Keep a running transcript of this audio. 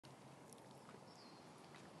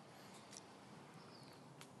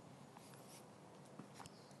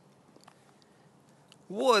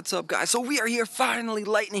What's up, guys? So we are here finally.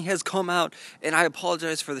 Lightning has come out, and I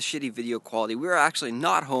apologize for the shitty video quality. We're actually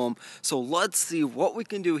not home, so let's see what we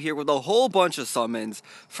can do here with a whole bunch of summons.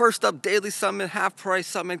 First up, daily summon, half price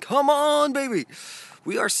summon. Come on, baby!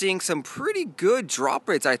 We are seeing some pretty good drop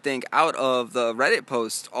rates, I think, out of the Reddit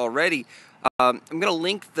post already. I'm gonna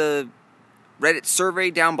link the Reddit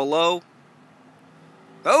survey down below.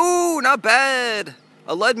 Oh, not bad!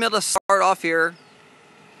 A lead mill to start off here.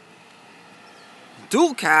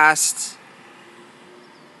 Dual cast.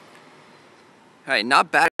 Alright, not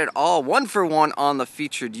bad at all. 1 for 1 on the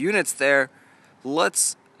featured units there.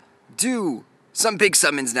 Let's do some big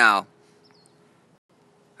summons now.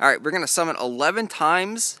 Alright, we're going to summon 11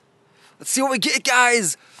 times. Let's see what we get,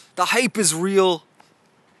 guys. The hype is real.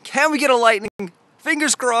 Can we get a lightning?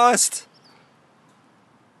 Fingers crossed.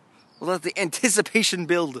 We'll let the anticipation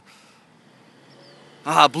build.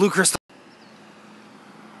 Ah, blue crystal.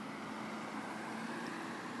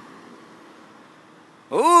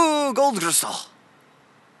 Ooh, gold crystal.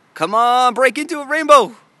 Come on, break into a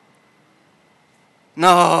rainbow.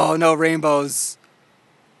 No, no rainbows.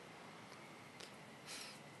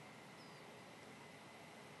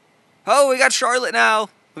 Oh, we got Charlotte now.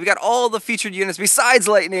 We got all the featured units besides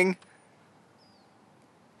Lightning.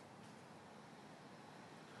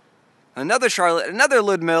 Another Charlotte, another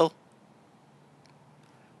Ludmill.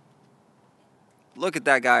 Look at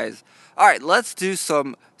that, guys. All right, let's do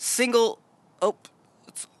some single... Oh,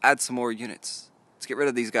 let's add some more units. Let's get rid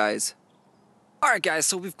of these guys. Alright, guys,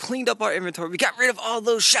 so we've cleaned up our inventory. We got rid of all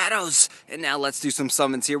those shadows. And now let's do some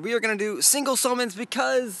summons here. We are going to do single summons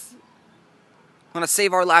because I want to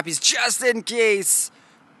save our lappies just in case.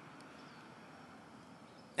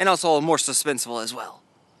 And also more suspenseful as well.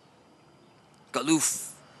 Galoof.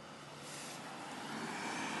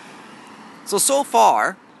 So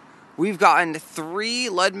far, we've gotten 3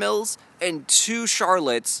 lead mills and 2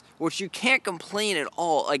 Charlottes, which you can't complain at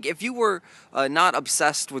all. Like, if you were not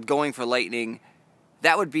obsessed with going for Lightning,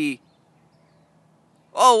 that would be...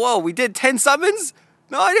 Oh, whoa, we did 10 summons?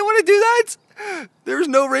 No, I didn't want to do that. There's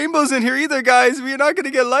no rainbows in here either, guys. We are not going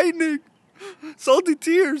to get Lightning. Salty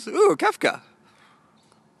tears. Ooh, Kefka.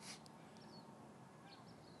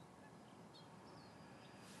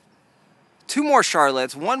 Two more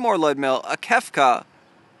Charlottes, 1 more Ludmill, a Kefka.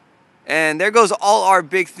 And there goes all our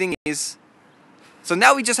big thingies. So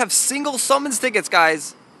now we just have single summons tickets,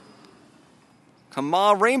 guys. Come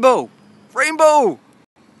on, rainbow. Rainbow.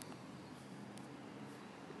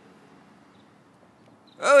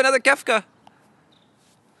 Oh, another Kefka.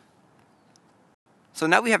 So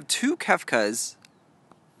now we have 2 Kefkas.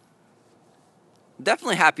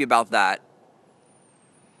 Definitely happy about that.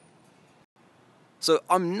 So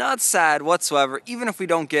I'm not sad whatsoever, even if we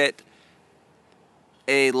don't get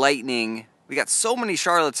a Lightning. We got so many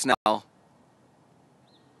Charlottes now. I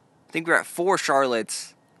think we're at 4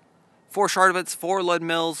 Charlottes. 4 Charlottes, 4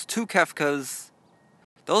 Ludmills, 2 Kefkas.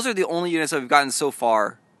 Those are the only units that we've gotten so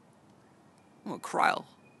far. Oh, Kryl.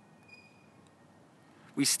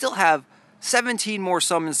 We still have 17 more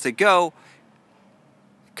summons to go.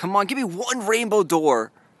 Come on, give me 1 rainbow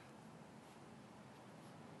door.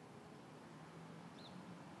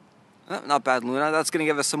 Oh, not bad, Luna. That's going to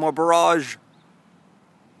give us some more barrage.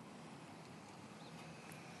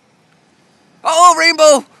 Oh,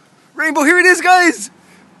 rainbow! Rainbow, here it is, guys!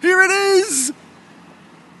 Here it is!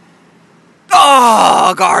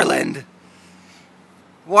 Oh, Garland!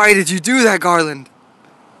 Why did you do that, Garland?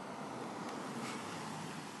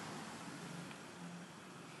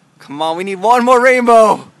 Come on, we need 1 more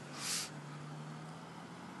rainbow!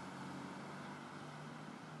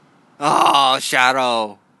 Oh,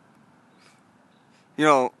 Shadow. You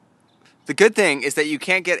know, the good thing is that you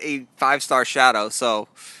can't get a 5-star Shadow, so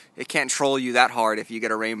it can't troll you that hard if you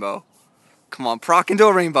get a rainbow. Come on, proc into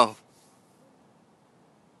a rainbow.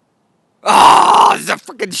 Oh, it's a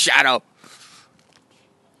freaking Shadow.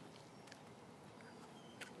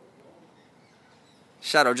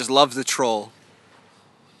 Shadow just loves the troll.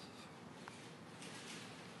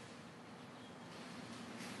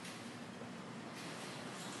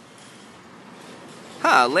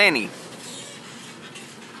 Huh, Lanny.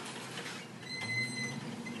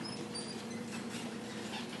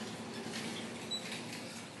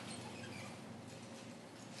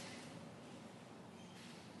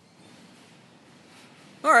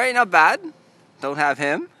 Alright, not bad. Don't have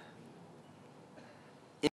him.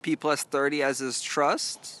 MP plus 30 as his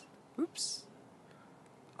trust. Oops.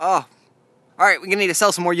 Oh. Alright, we're gonna need to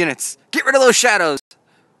sell some more units. Get rid of those shadows.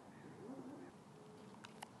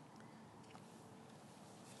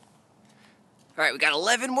 Alright, we got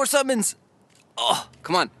 11 more summons. Oh,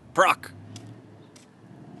 come on. Proc.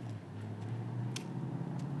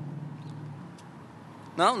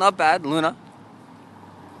 No, not bad. Luna.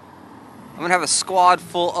 I'm gonna have a squad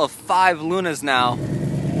full of 5 Lunas now.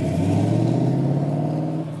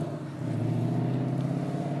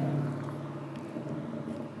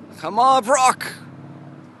 Come on, Brock!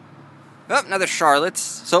 Oh, another Charlottes.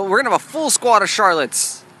 So we're gonna have a full squad of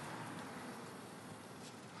Charlottes.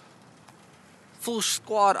 Full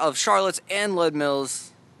squad of Charlottes and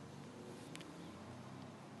Leadmills.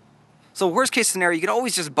 So worst case scenario, you can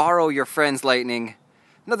always just borrow your friend's lightning.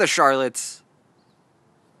 Another Charlottes.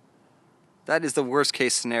 That is the worst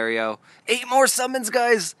case scenario. 8 more summons,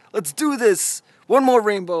 guys! Let's do this! 1 more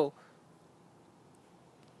rainbow.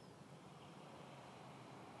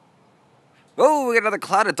 Oh, we got another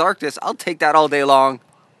Cloud of Darkness. I'll take that all day long.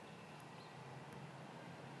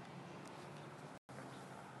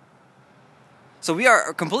 So we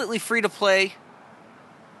are completely free to play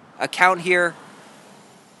account here.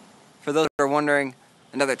 For those that are wondering,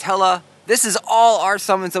 another Tella. This is all our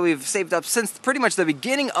summons that we've saved up since pretty much the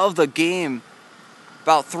beginning of the game.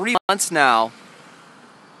 About 3 months now.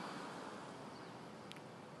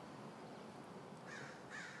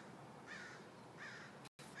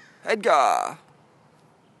 Edgar.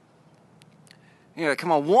 Yeah,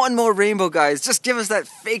 come on, 1 more rainbow, guys. Just give us that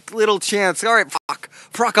fake little chance. All right,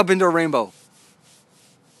 Proc up into a rainbow.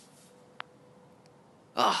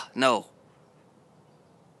 Ah, no.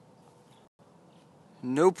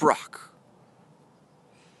 No Proc.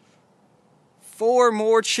 4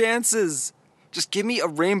 more chances. Just give me a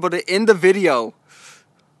rainbow to end the video.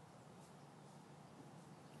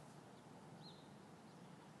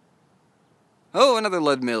 Oh, another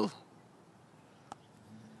Leadmill.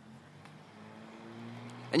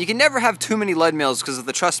 And you can never have too many Leadmills because of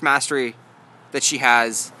the Trust Mastery that she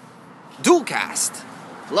has. Dual cast.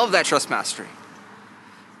 Love that Trust Mastery.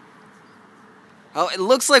 Oh, it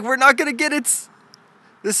looks like we're not going to get it.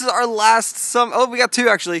 This is our last summon. Oh, we got 2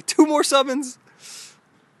 actually. 2 more summons.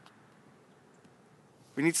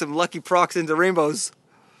 We need some lucky procs into rainbows.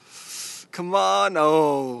 Come on.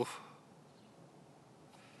 Oh.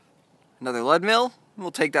 Another Leadmill.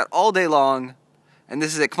 We'll take that all day long. And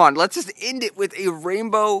this is it. Come on, let's just end it with a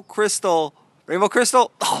Rainbow Crystal. Rainbow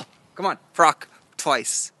Crystal? Oh, come on, Proc.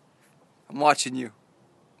 Twice. I'm watching you.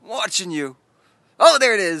 I'm watching you. Oh,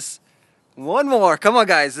 there it is. 1 more. Come on,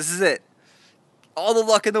 guys. This is it. All the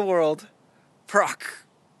luck in the world. Proc.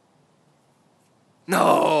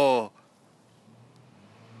 No.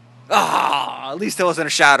 Ah, at least it wasn't a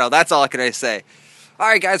shadow. That's all I can say.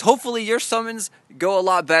 Alright guys, hopefully your summons go a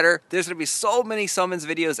lot better. There's going to be so many summons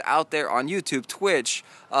videos out there on YouTube, Twitch,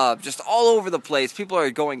 just all over the place. People are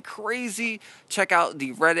going crazy. Check out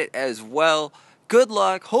the Reddit as well. Good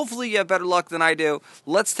luck. Hopefully you have better luck than I do.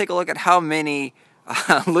 Let's take a look at how many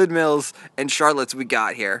Leadmills and Charlottes we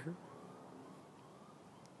got here.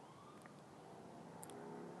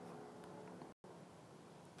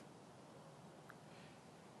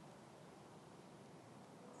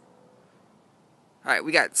 Alright,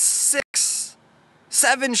 we got 7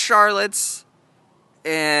 Charlottes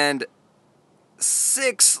and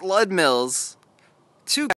 6 Leadmills,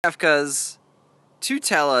 2 Kefkas, 2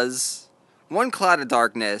 Tellas, 1 Cloud of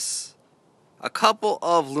Darkness, a couple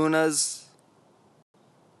of Lunas,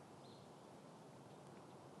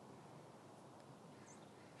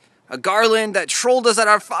 a Garland that trolled us at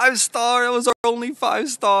our 5-star. It was our only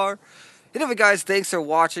 5-star. Anyway, guys, thanks for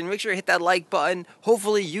watching. Make sure to hit that like button.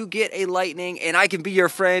 Hopefully you get a lightning and I can be your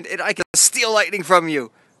friend and I can steal lightning from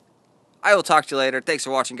you. I will talk to you later. Thanks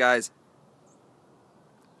for watching, guys.